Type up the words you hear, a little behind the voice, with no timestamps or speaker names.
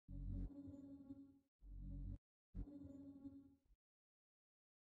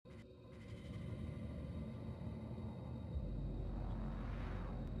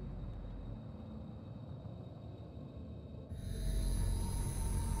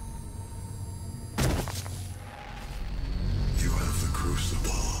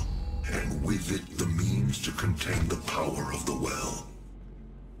to contain the power of the well.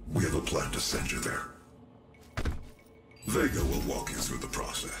 We have a plan to send you there. Vega will walk you through the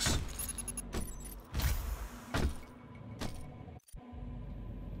process.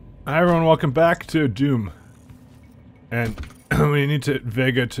 Hi everyone, welcome back to Doom. And we need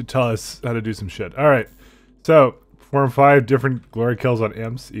Vega to tell us how to do some shit. Alright, so perform 5 different glory kills on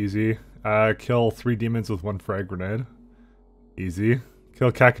imps, easy. Kill 3 demons with 1 frag grenade. Easy.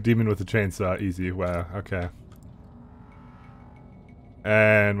 Kill Cacodemon with a chainsaw, easy. Wow, okay.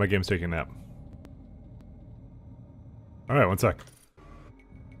 And my game's taking a nap. Alright, one sec.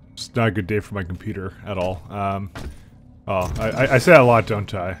 It's not a good day for my computer at all. I say that a lot,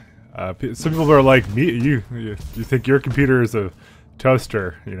 don't I? Some people are like, me, you think your computer is a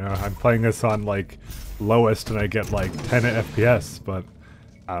toaster, you know? I'm playing this on, like, lowest and I get, like, 10 FPS, but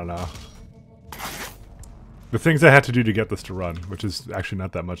I don't know. The things I had to do to get this to run, which is actually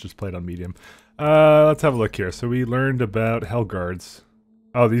not that much, just played on medium. Let's have a look here. So we learned about Hellguards.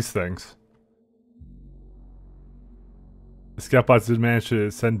 Oh, these things. The Scoutbots did manage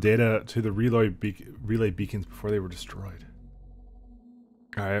to send data to the relay beacons before they were destroyed.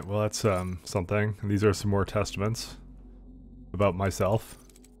 Alright, well that's something. And these are some more testaments about myself.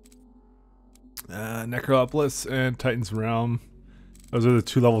 Necropolis and Titan's Realm. Those are the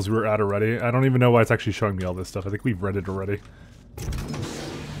 2 levels we were at already. I don't even know why it's actually showing me all this stuff. I think we've read it already.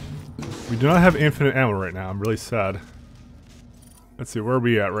 We do not have infinite ammo right now. I'm really sad. Let's see, where are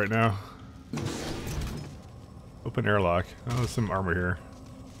we at right now? Open airlock. Oh, there's some armor here.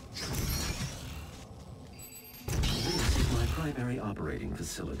 This is my primary operating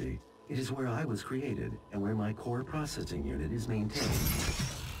facility. It is where I was created and where my core processing unit is maintained.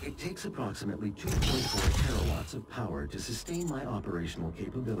 It takes approximately 2.4 terawatts of power to sustain my operational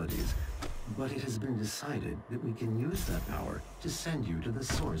capabilities, but it has been decided that we can use that power to send you to the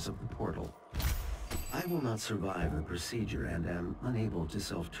source of the portal. I will not survive the procedure and am unable to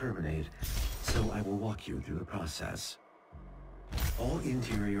self-terminate, so I will walk you through the process. All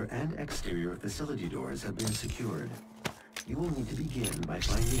interior and exterior facility doors have been secured. You will need to begin by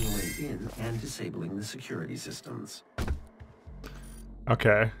finding a way in and disabling the security systems.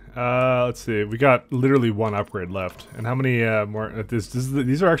 Okay, let's see. We got literally 1 upgrade left. And how many more?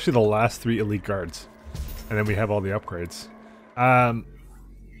 These are actually the last 3 elite guards. And then we have all the upgrades.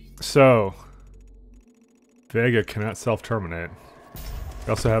 So Vega cannot self-terminate. We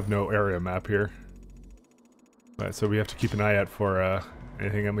also have no area map here. Right, so we have to keep an eye out for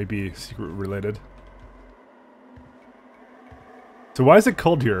anything that may be secret related. So why is it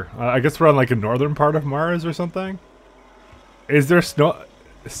cold here? I guess we're on like a northern part of Mars or something? Is there snow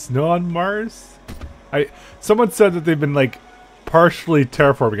on Mars? Someone said that they've been like partially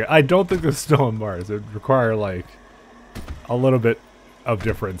terraforming it. I don't think there's snow on Mars. It would require like a little bit of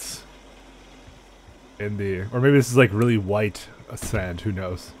difference in the, or maybe this is like really white sand. Who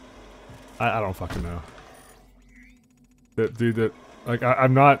knows? I don't fucking know.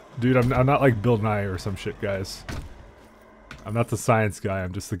 I'm not like Bill Nye or some shit, guys. I'm not the science guy.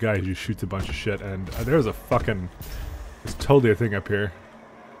 I'm just the guy who just shoots a bunch of shit. And there's totally a thing up here.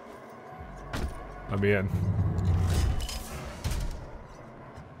 Let me in.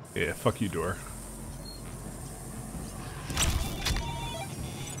 Yeah, fuck you, door.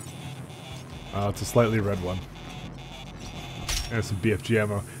 Oh, it's a slightly red one. And some BFG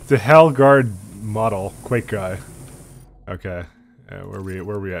ammo. It's a Hellguard model, Quake guy. Okay, where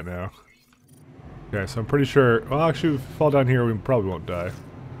are we at now? Okay, so I'm pretty sure. Well, actually, if we fall down here, we probably won't die.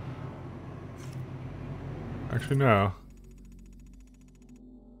 Actually, no.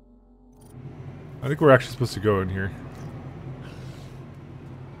 I think we're actually supposed to go in here.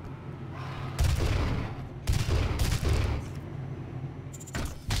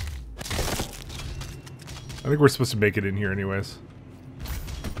 I think we're supposed to make it in here anyways.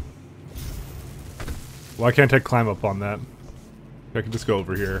 Why can't I climb up on that? I can just go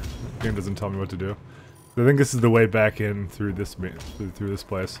over here. The game doesn't tell me what to do. I think this is the way back in through this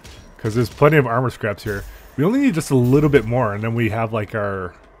place. Because there's plenty of armor scraps here. We only need just a little bit more and then we have like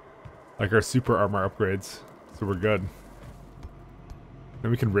our super armor upgrades. So we're good.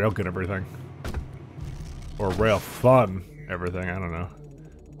 Then we can railgun everything. Or rail fun everything, I don't know.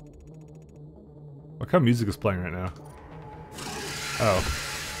 What kind of music is playing right now? Oh.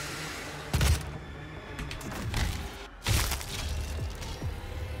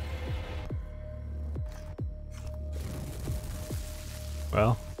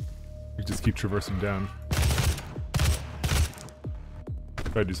 Well, we just keep traversing down.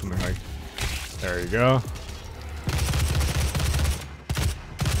 Try to do something like... There you go.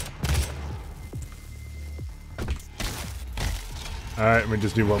 Alright, we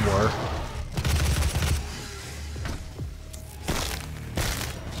just do one more.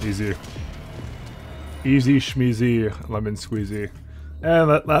 Easy. Easy schmeezy lemon squeezy. And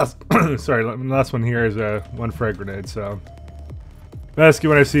that last, sorry, last one here is one frag grenade, so. Basically,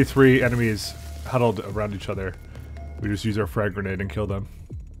 when I see 3 enemies huddled around each other, we just use our frag grenade and kill them.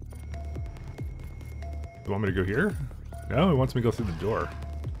 You want me to go here? No, it wants me to go through the door.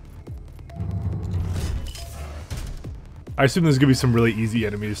 I assume there's gonna be some really easy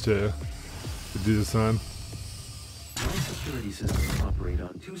enemies to do this on. My security systems operate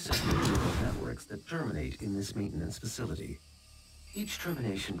on 2 separate neural networks that terminate in this maintenance facility. Each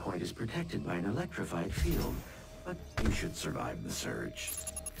termination point is protected by an electrified field, but you should survive the surge.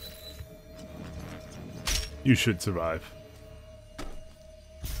 You should survive.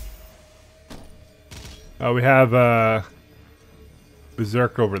 We have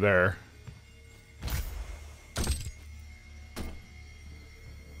Berserk over there.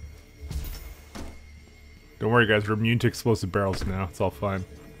 Don't worry guys, we're immune to explosive barrels now. It's all fine.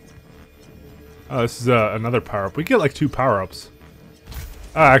 Oh, this is another power-up. We get like 2 power-ups.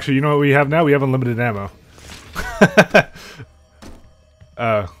 Ah, actually, you know what we have now? We have unlimited ammo.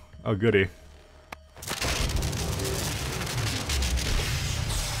 Oh goody.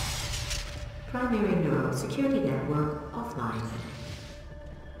 Primary neural security network offline.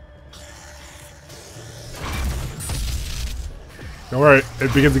 Don't worry,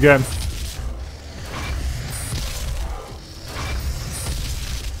 it begins again.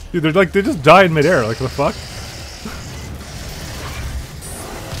 Dude, they're like, they just die in midair, like, what the fuck?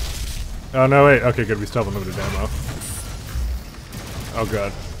 Oh, no, wait, okay, good, we still have unlimited ammo. Oh,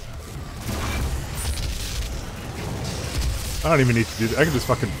 god. I don't even need to do that, I can just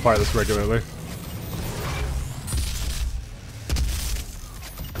fucking fire this regularly.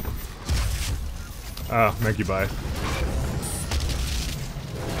 Oh, thank you, bye.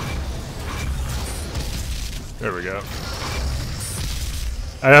 There we go.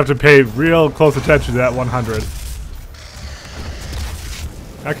 I have to pay real close attention to that 100.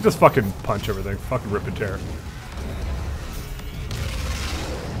 I can just fucking punch everything. Fucking rip and tear.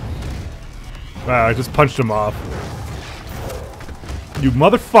 Wow, I just punched him off. You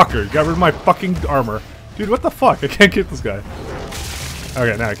motherfucker! Got rid of my fucking armor. Dude, what the fuck? I can't get this guy.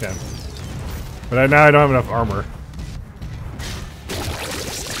 Okay, now I can. But now I don't have enough armor.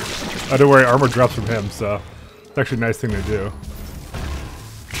 Oh, don't worry, armor drops from him, so it's actually a nice thing to do.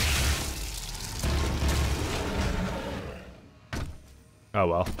 Oh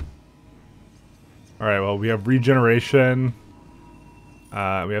well. Alright, well, we have regeneration. We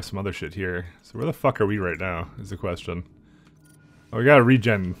have some other shit here. So where the fuck are we right now, is the question. Oh, we got a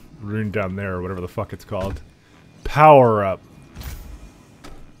regen rune down there, or whatever the fuck it's called. Power up.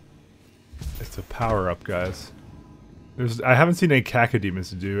 It's a power up, guys. I haven't seen any cacodemons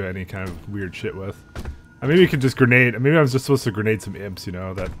to do any kind of weird shit with. Maybe we could just grenade. Maybe I was just supposed to grenade some imps, you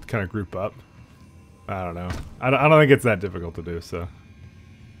know, that kind of group up. I don't know. I don't think it's that difficult to do, so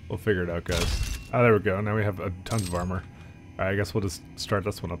we'll figure it out, guys. Oh, there we go. Now we have tons of armor. Alright, I guess we'll just start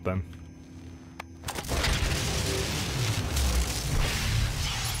this one up then.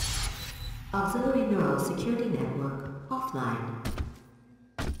 Auxiliary neural security network offline.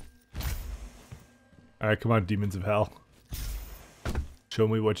 Alright, come on, demons of hell. Show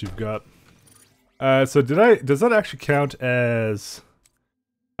me what you've got. So does that actually count as...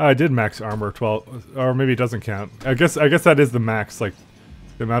 Oh, I did max armor 12, or maybe it doesn't count. I guess that is the max, like,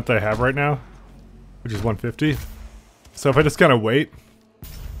 the amount that I have right now, which is 150. So if I just kind of wait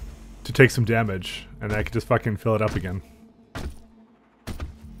to take some damage, and I can just fucking fill it up again.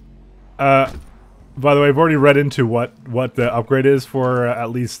 By the way, I've already read into what the upgrade is for at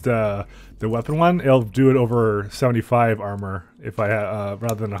least the weapon one. It'll do it over 75 armor if I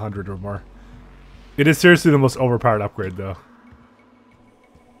rather than 100 or more. It is seriously the most overpowered upgrade, though.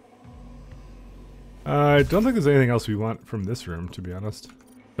 I don't think there's anything else we want from this room, to be honest.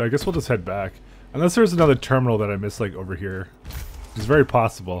 So I guess we'll just head back. Unless there's another terminal that I missed, like, over here. Which is very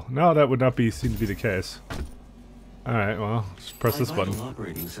possible. No, that would not seem to be the case. Alright, well, just press this button. My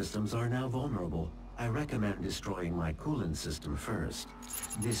operating systems are now vulnerable. I recommend destroying my coolant system first.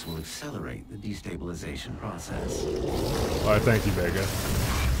 This will accelerate the destabilization process. Alright, thank you, Vega.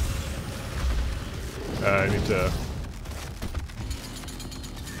 I need to...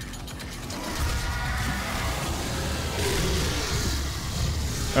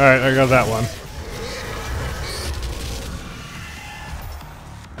 Alright, I got that one.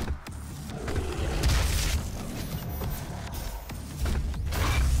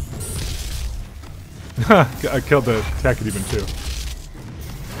 I killed the cacodemon too.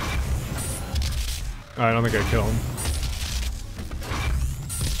 I don't think I killed him.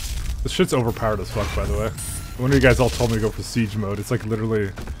 This shit's overpowered as fuck, by the way. One of you guys all told me to go for siege mode. It's like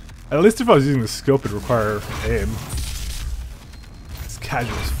literally... At least if I was using the scope, it'd require aim. It's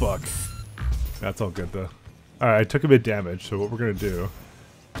casual as fuck. That's all good though. Alright, I took a bit of damage, so what we're gonna do...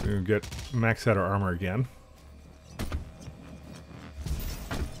 We're gonna get max out our armor again.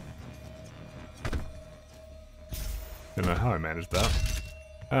 Don't know how I managed that.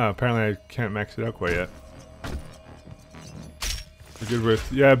 Oh, apparently I can't max it out quite yet. We're good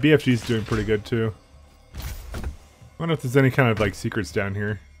with... Yeah, BFG's doing pretty good too. I wonder if there's any kind of like secrets down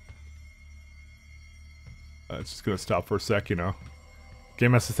here. It's just gonna stop for a sec, you know.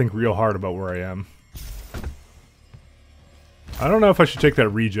 Game has to think real hard about where I am. I don't know if I should take that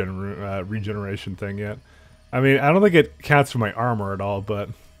regeneration thing yet. I mean, I don't think it counts for my armor at all, but...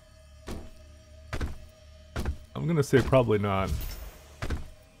 I'm gonna say probably not.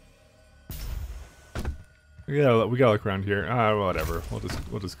 We gotta look around here. Whatever.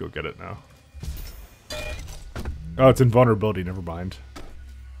 We'll just go get it now. Oh, it's invulnerability. Never mind.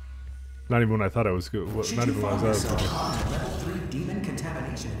 Not even when I thought I was good. Not even when I was out. Level 3 demon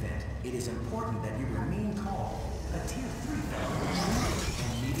contamination event. It is important that you remain calm. A tier 3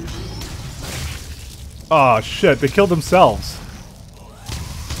 fellow. Oh shit! They killed themselves.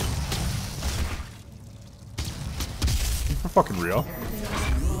 For fucking real.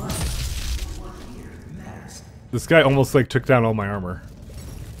 This guy almost like took down all my armor.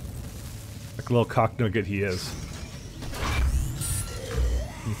 Like a little cock nugget he is.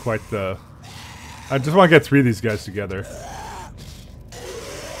 I'm quite the... I just want to get 3 of these guys together.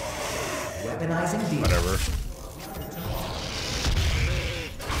 Whatever.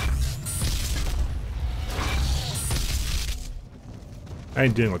 I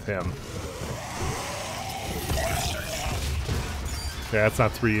ain't dealing with him. Yeah, that's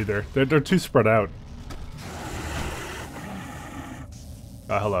not 3 either. They're too spread out.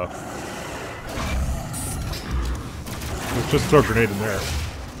 Hello. Let's just throw a grenade in there.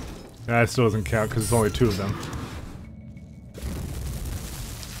 Nah, it still doesn't count because it's only 2 of them.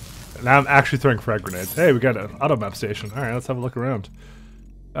 Now I'm actually throwing frag grenades. Hey, we got an auto map station. Alright, let's have a look around.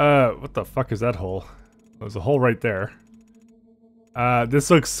 What the fuck is that hole? There's a hole right there.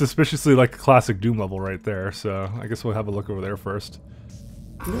 This looks suspiciously like a classic Doom level right there, so I guess we'll have a look over there first.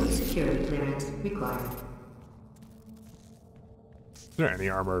 No security clearance required. Is there any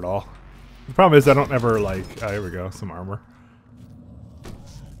armor at all? The problem is I don't ever like... here we go, some armor.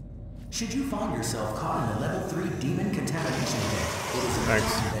 Should you find yourself caught in a level 3 demon contamination event, it is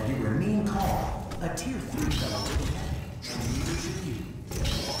Thanks. important that you remain calm. A tier 3 fellow will be and neither should you.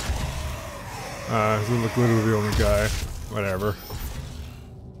 This is literally the only guy. Whatever.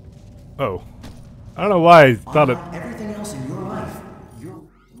 Oh. I don't know why I thought it... Unlike everything else in your life, your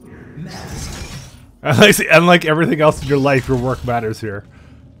work matters. Unlike everything else in your life, your work matters here.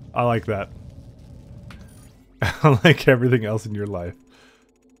 I like that. Unlike everything else in your life.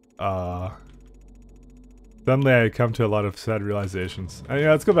 Suddenly I come to a lot of sad realizations. Yeah,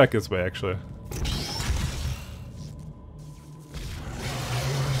 let's go back this way, actually.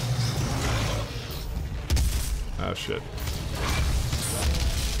 Oh, shit.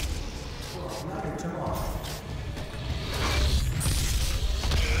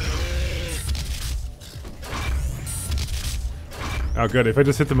 Oh, good. If I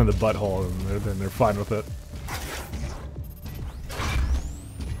just hit them in the butthole, then they're fine with it.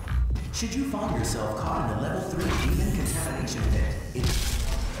 Should you find yourself caught in a level 3 demon contamination event, it's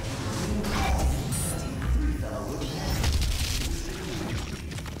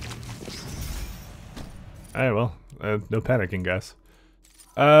Alright, well, no panicking, guys.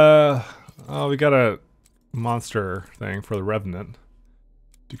 Oh, we got a monster thing for the Revenant.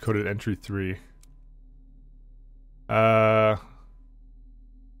 Decoded entry 3. A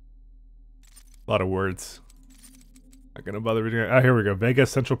lot of words. Not gonna bother reading it. Ah, here we go. Vega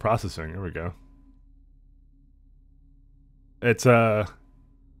Central Processing. Here we go. It's a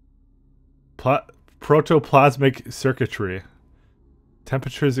protoplasmic circuitry.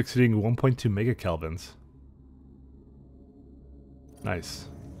 Temperatures exceeding 1.2 megakelvins. Nice.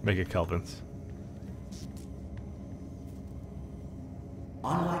 Megakelvins.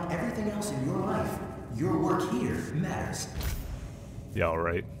 unlike everything else in your life. Your work here matters. Yeah,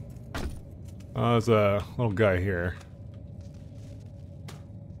 alright. Oh, there's a little guy here.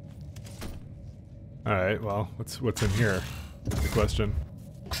 Alright, well, what's in here? The question.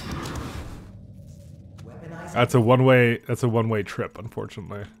 That's a one-way trip,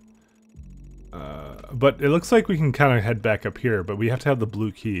 unfortunately. But it looks like we can kind of head back up here, but we have to have the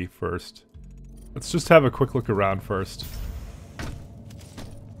blue key first. Let's just have a quick look around first.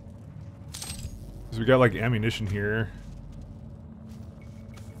 Because we got like ammunition here.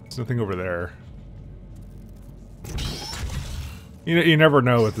 There's nothing over there. You never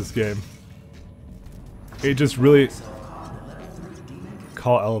know with this game. It just really...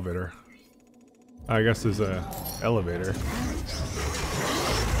 Call elevator. I guess there's a elevator.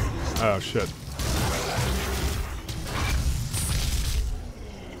 Oh shit.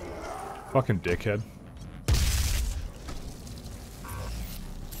 Fucking dickhead.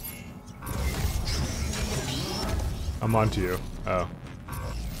 I'm onto you. Oh.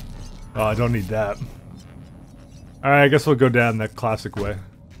 Oh, I don't need that. Alright, I guess we'll go down that classic way.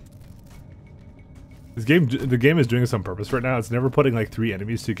 This game, the game is doing this on purpose right now. It's never putting like 3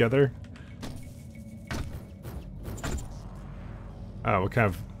 enemies together. Oh, what kind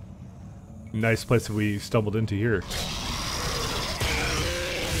of nice place have we stumbled into here?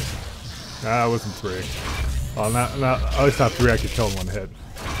 Ah, it wasn't 3. Well, at least not 3 I could kill in 1 hit.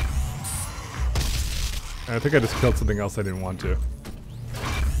 I think I just killed something else I didn't want to.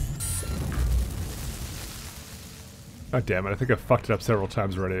 God damn it, I think I fucked it up several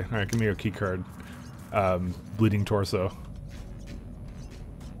times already. Alright, give me a key card. Bleeding torso.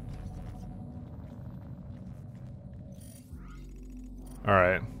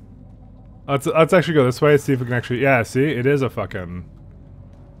 Alright. Let's actually go this way, see if we can actually... Yeah, see? It is a fucking...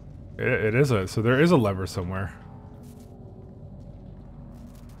 It is a... So there is a lever somewhere.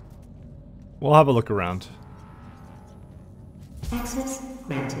 We'll have a look around. Access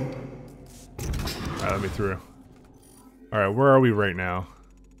granted. Alright, let me through. Alright, where are we right now?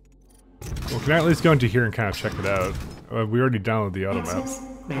 Well, can I at least go into here and kind of check it out? We already downloaded the auto map. Access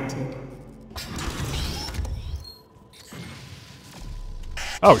granted.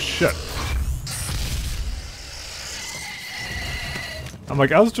 Oh shit! I'm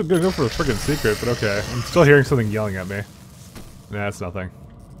like, I was just gonna go for a freaking secret, but okay. I'm still hearing something yelling at me. Nah, it's nothing.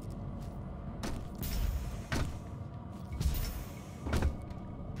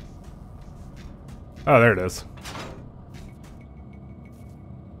 Oh, there it is.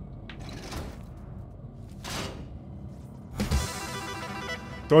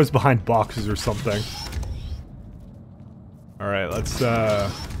 It's always behind boxes or something. Alright, let's,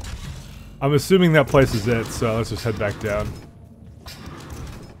 I'm assuming that place is it, so let's just head back down.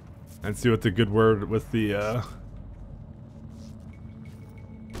 And see what the good word with the,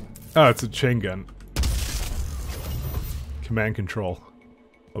 Oh, it's a chain gun. Command control.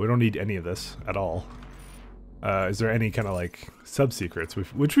 Oh, we don't need any of this at all. Is there any kind of, like, sub-secrets,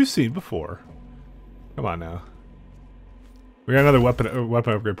 which we've seen before? Come on now. We got another weapon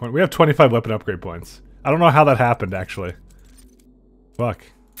upgrade point. We have 25 weapon upgrade points. I don't know how that happened, actually. Fuck.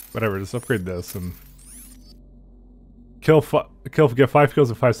 Whatever, just upgrade this and... get 5 kills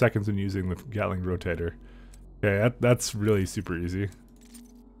in 5 seconds when using the Gatling rotator. Okay, that's really super easy.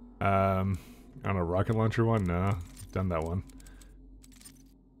 On a rocket launcher one? No. Done that one.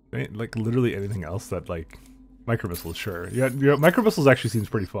 Ain't, like, literally anything else that, like... Micro missiles, sure. Yeah, micro missiles actually seems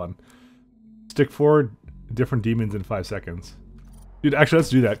pretty fun. Stick 4 different demons in 5 seconds. Dude, actually, let's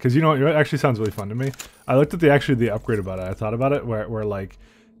do that, because you know what? It actually sounds really fun to me. I looked at the upgrade about it. I thought about it, where like,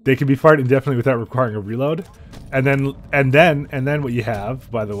 they can be fired indefinitely without requiring a reload. And then what you have,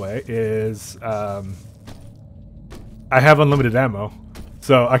 by the way, is, I have unlimited ammo.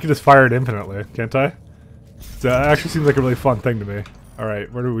 So I can just fire it infinitely, can't I? So it actually seems like a really fun thing to me.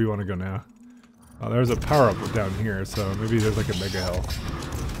 Alright, where do we want to go now? Oh, there's a power-up down here, so maybe there's like a mega health.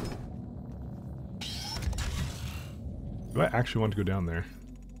 Do I actually want to go down there?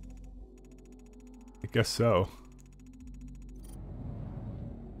 I guess so.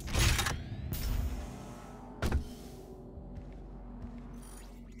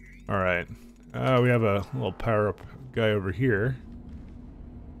 Alright. We have a little power-up guy over here.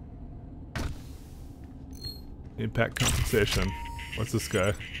 Impact compensation. What's this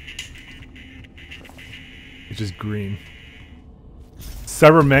guy? It's just green.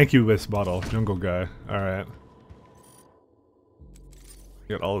 Cybermancubus model. Jungle guy. Alright.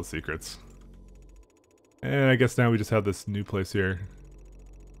 Got all the secrets. And I guess now we just have this new place here.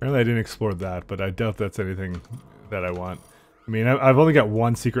 Apparently I didn't explore that, but I doubt that's anything that I want. I mean, I've only got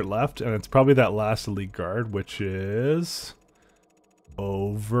 1 secret left, and it's probably that last elite guard, which is...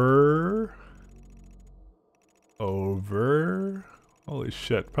 Over... Holy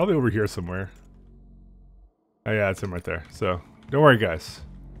shit. Probably over here somewhere. Oh yeah, it's him right there. So, don't worry guys.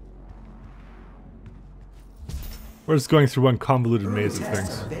 We're just going through one convoluted maze of things.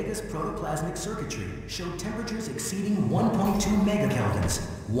 Tests of Vega's protoplasmic circuitry showed temperatures exceeding 1.2 megakelvins,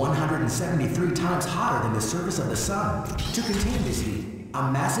 173 times hotter than the surface of the sun. To contain this heat,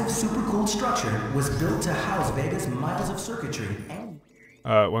 a massive supercooled structure was built to house Vega's miles of circuitry and...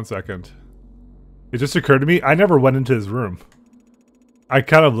 1 second. It just occurred to me, I never went into his room. I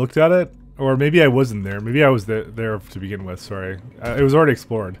kind of looked at it, Or maybe I wasn't there. Maybe I was there to begin with, sorry. It was already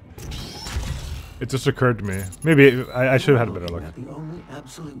explored. It just occurred to me. Maybe I should have had a better look. At the only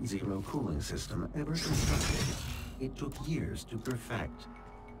absolute zero cooling system ever constructed. It took years to perfect.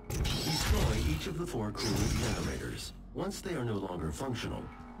 Destroy each of the 4 cooling generators. Once they are no longer functional,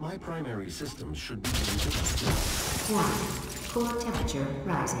 my primary systems should begin to function. Warning. Core temperature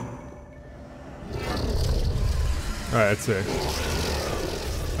rising. Alright, let's see.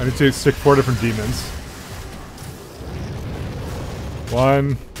 I need to stick 4 different demons.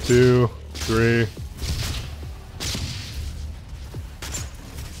 1, 2, 3.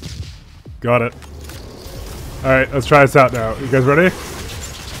 Got it. Alright, let's try this out now. You guys ready?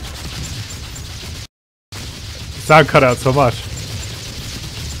 Sound cut out so much.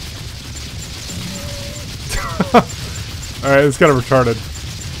 Alright, it's kind of retarded.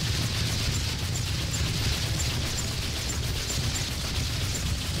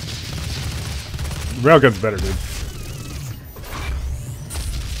 Railgun's better, dude.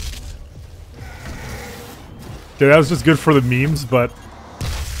 Okay, that was just good for the memes, but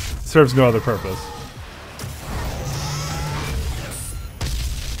serves no other purpose.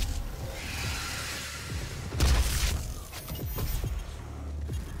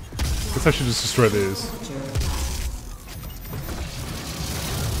 Guess I should just destroy these.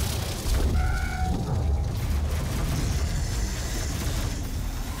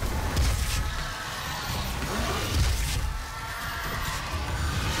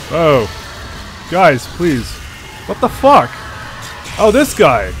 Oh. Guys, please. What the fuck? Oh, this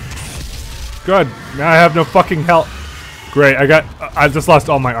guy. Good. Now I have no fucking health. Great, I just lost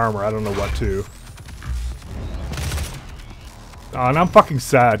all my armor. I don't know what to. Oh, and I'm fucking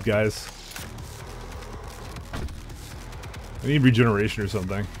sad, guys. I need regeneration or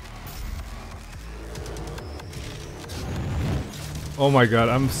something. Oh my god,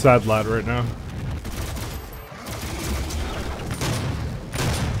 I'm a sad lad right now.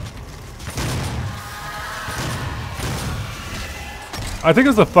 I think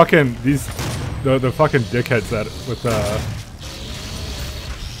it's the fucking the fucking dickheads that with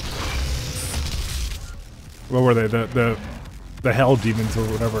what were they, the hell demons or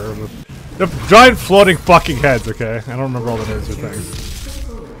whatever, the giant floating fucking heads. Okay, I don't remember all the names of things.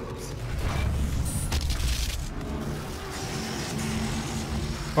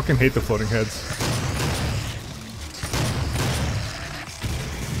 Fucking hate the floating heads.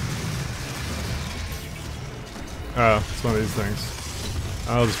 Oh, it's one of these things.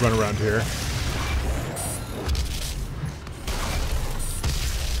 I'll just run around here.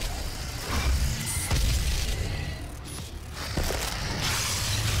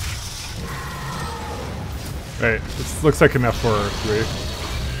 Right, this looks like enough for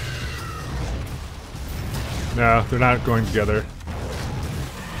 3. No, they're not going together.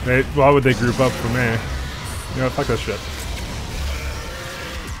 Why would they group up for me? You know, fuck that shit.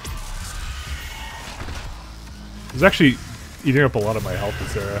 There's actually eating up a lot of my health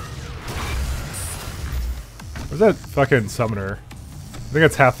this area. Where's that fucking summoner? I think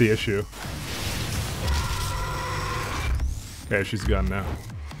that's half the issue. Okay, she's gone now.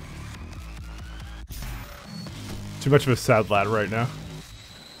 Too much of a sad lad right now.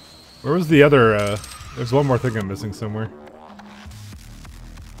 Where was the other, there's one more thing I'm missing somewhere.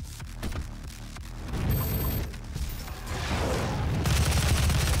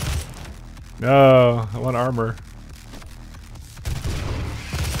 No, I want armor.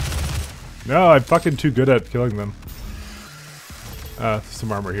 No, I'm fucking too good at killing them.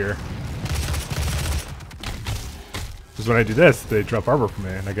 Some armor here. Because when I do this, they drop armor for me,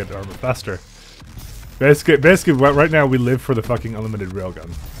 and I get armor faster. Basically, right now we live for the fucking unlimited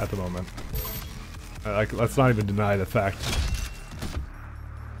railgun at the moment. Like, let's not even deny the fact.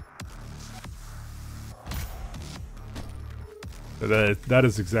 That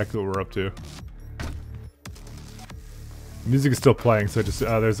is exactly what we're up to. Music is still playing, so just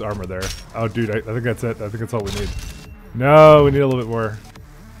there's armor there. Oh, dude, I think that's it. I think that's all we need. No, we need a little bit more.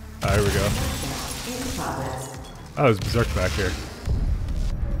 Here we go. Oh, there's Berserk back here.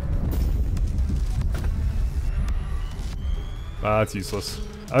 That's useless.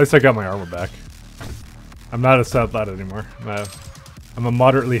 At least I got my armor back. I'm not a sad lad anymore. I'm a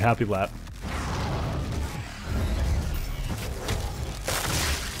moderately happy lad.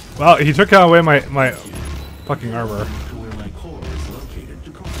 Well, he took away my fucking armor.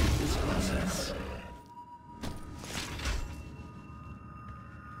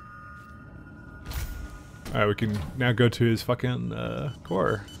 Alright, we can now go to his fucking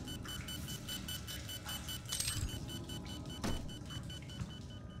core.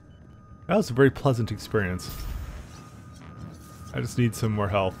 That was a very pleasant experience. I just need some more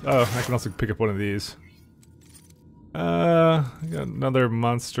health. Oh, I can also pick up one of these. I got another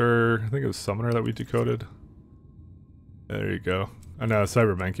monster. I think it was Summoner that we decoded. There you go. Oh no,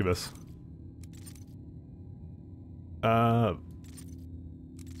 Cyber Mancubus.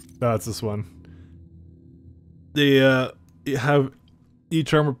 That's this one. They you have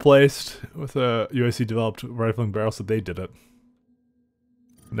each armor placed with a UIC developed rifling barrel, so they did it.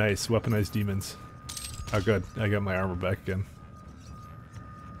 Nice, weaponized demons. Oh good, I got my armor back again.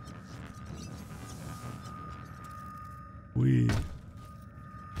 Wee.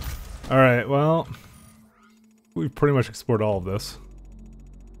 Alright, well, we've pretty much explored all of this.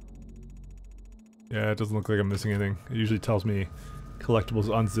 Yeah, it doesn't look like I'm missing anything. It usually tells me collectibles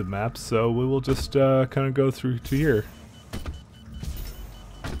on zip maps, so we will just kind of go through to here.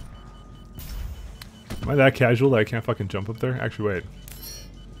 Am I that casual that I can't fucking jump up there? Actually, wait.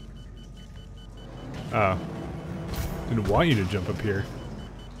 Oh. Didn't want you to jump up here.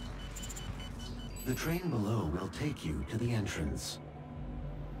 The train below will take you to the entrance.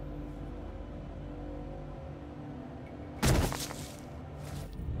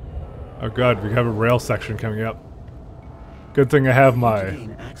 Oh god, we have a rail section coming up. Good thing I have To my...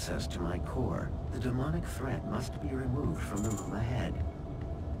 gain access to my core, the demonic threat must be removed from the room ahead.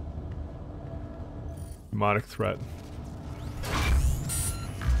 demonic threat.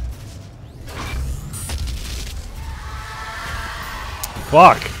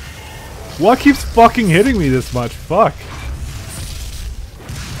 Fuck! What keeps fucking hitting me this much? Fuck!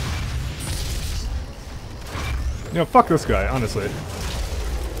 You know, fuck this guy, honestly.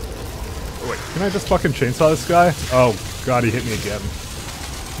 Oh, wait, can I just fucking chainsaw this guy? Oh god, he hit me again.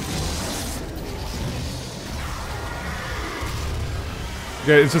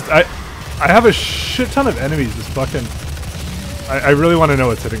 Okay, it's just, I have a shit ton of enemies just fucking... I really want to know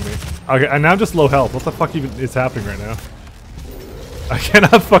what's hitting me. Okay, and now I'm just low health. What the fuck even is happening right now? I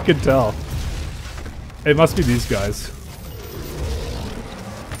cannot fucking tell. It must be these guys.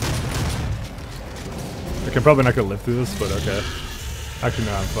 Okay, I'm probably not gonna live through this, but okay. Actually,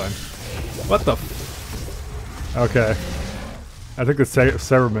 no, I'm fine. What the f... Okay. I think the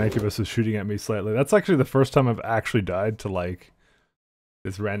Cyber Mancubus is shooting at me slightly. That's actually the first time I've actually died to, like,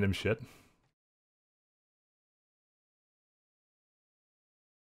 this random shit.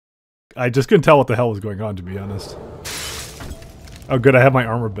 I just couldn't tell what the hell was going on, to be honest. Oh, good! I have my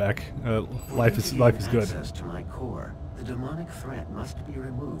armor back. Life is good. Access to my core. The demonic threat must be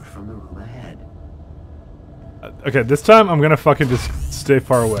removed from the room ahead. Okay, this time I'm gonna fucking just stay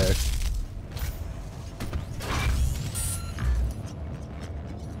far away.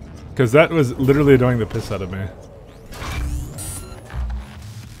 Because that was literally annoying the piss out of me.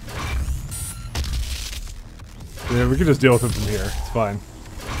 Yeah, we can just deal with him from here. It's fine.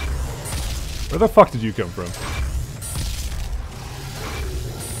 Where the fuck did you come from?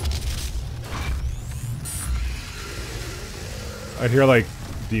 I hear, like,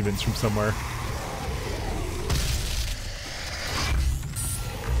 demons from somewhere.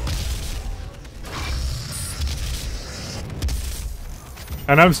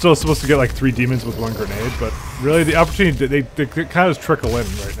 And I'm still supposed to get, like, 3 demons with 1 grenade, but really the opportunity, they kind of just trickle in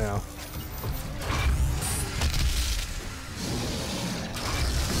right now.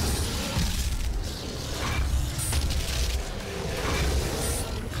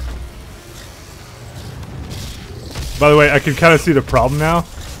 By the way, I can kind of see the problem now.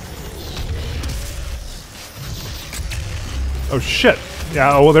 Oh shit!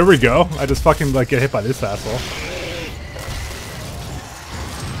 Yeah, oh well, there we go. I just fucking like get hit by this asshole.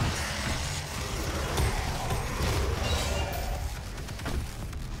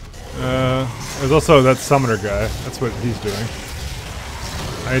 There's also that summoner guy. That's what he's doing.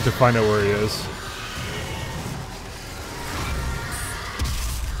 I need to find out where he is.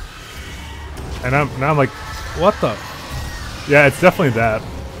 And now I'm like, what the? Yeah, it's definitely that.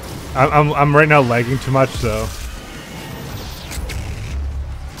 I'm right now lagging too much, so.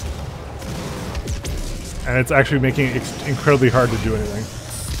 And it's actually making it incredibly hard to do anything.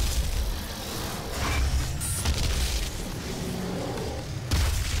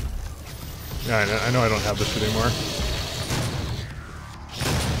 Yeah, I know I don't have this shit anymore.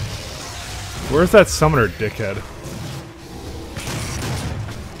 Where's that summoner dickhead?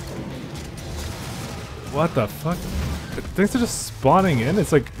 What the fuck? Things are just spawning in.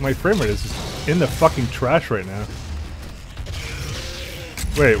 It's like my frame rate is just in the fucking trash right now.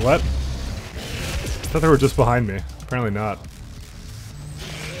 Wait, what? I thought they were just behind me. Apparently not.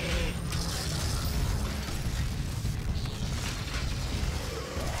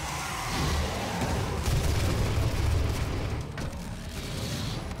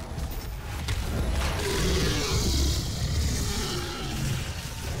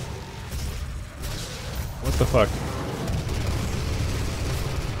 the fuck?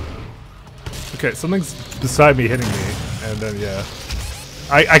 Okay, something's beside me hitting me, and then yeah.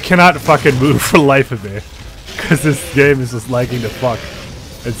 I cannot fucking move for the life of me. Because this game is just lagging to fuck.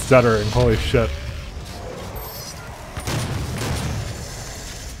 It's stuttering, holy shit.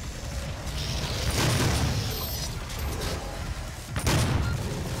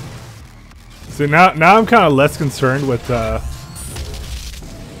 See, now I'm kind of less concerned with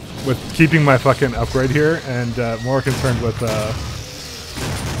keeping my fucking upgrade here, and more concerned with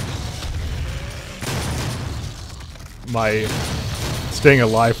my staying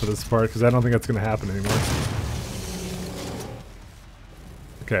alive for this part, because I don't think that's going to happen anymore.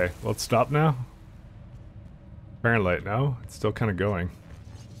 Okay, well, it's stopped now. Apparently, no, it's still kind of going.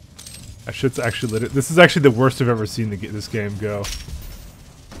 That shit's actually lit. This is actually the worst I've ever seen this game go.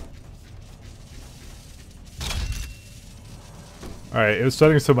 Alright, it was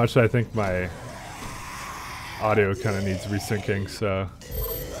stuttering so much that I think my audio kind of needs resyncing, so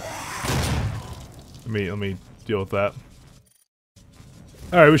let me deal with that.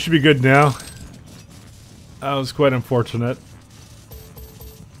 Alright, we should be good now. That was quite unfortunate.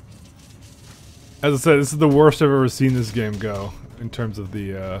 As I said, this is the worst I've ever seen this game go in terms of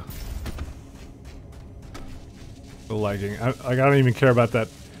the lagging. I don't even care about that.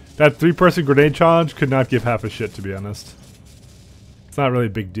 That 3-person grenade challenge could not give half a shit, to be honest. It's not really a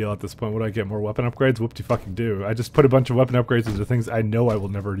big deal at this point. Would I get more weapon upgrades? Whoop-de-fucking-do. I just put a bunch of weapon upgrades into things I know I will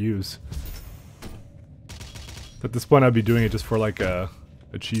never use. At this point, I'd be doing it just for like a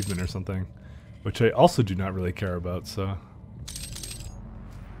achievement or something, which I also do not really care about, so.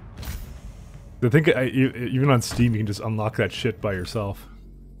 I think even on Steam, you can just unlock that shit by yourself.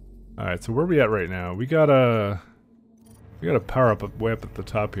 Alright, so where are we at right now? We got a power up way up at the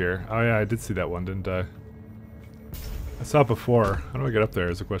top here. Oh yeah, I did see that one, didn't I? I saw it before. How do I get up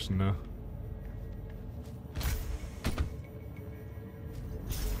there is a question now.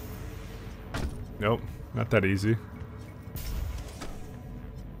 Nope, not that easy.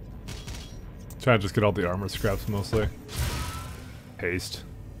 Trying to just get all the armor scraps mostly. Haste.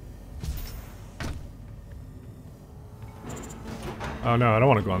 Oh no, I don't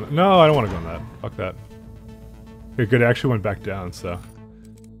want to go on that. No, I don't want to go on that. Fuck that. Okay, good. It actually went back down, so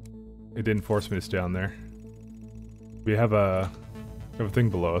it didn't force me to stay on there. We have a thing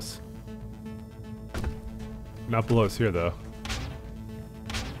below us. Not below us here, though.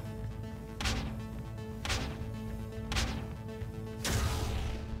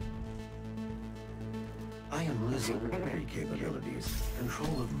 I am losing memory capabilities.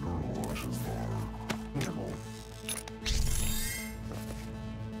 Control of neural minimal.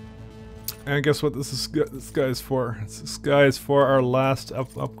 And guess what this guy is for? This guy is for our last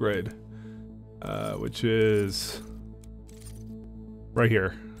upgrade, which is right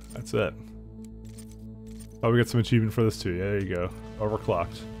here. That's it. Oh, we got some achievement for this too. Yeah, there you go.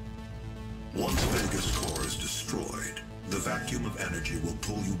 Overclocked. Once Vega's core is destroyed, the vacuum of energy will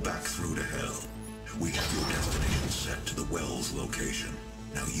pull you back through to hell. We have your destination set to the well's location.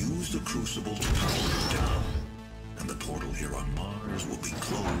 Now use the crucible to power it down, and the portal here on Mars will be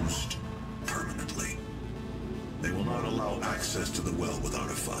closed permanently. They will not allow access to the well without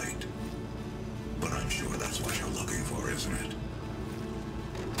a fight. But I'm sure that's what you're looking for, isn't it?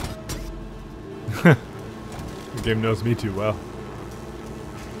 The game knows me too well.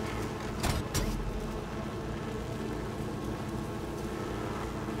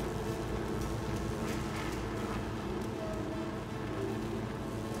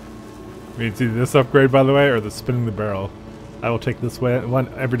 I mean, it's either this upgrade, by the way, or the spinning the barrel. I will take this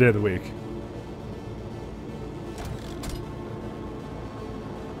one every day of the week.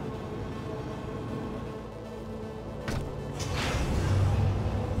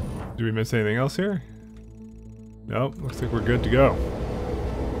 Did we miss anything else here? Nope, looks like we're good to go.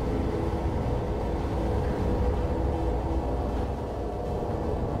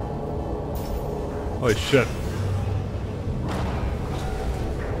 Holy shit.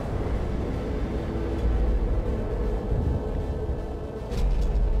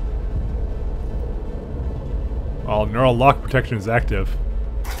 Oh, neural lock protection is active.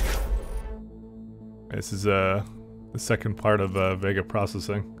 This is the second part of Vega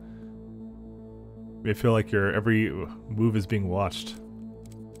processing. You feel like your every move is being watched.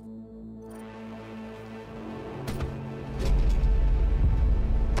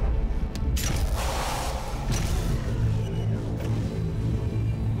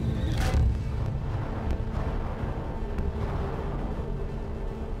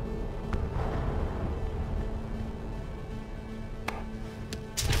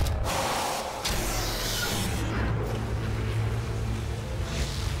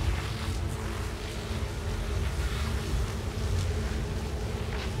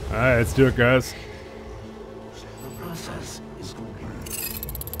 Alright, let's do it, guys. The process is complete.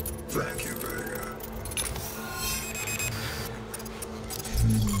 Thank you, Vega.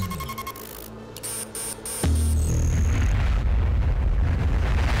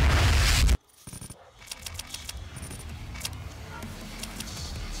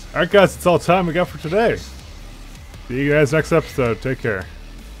 Alright, guys, it's all the time we got for today. See you guys next episode. Take care.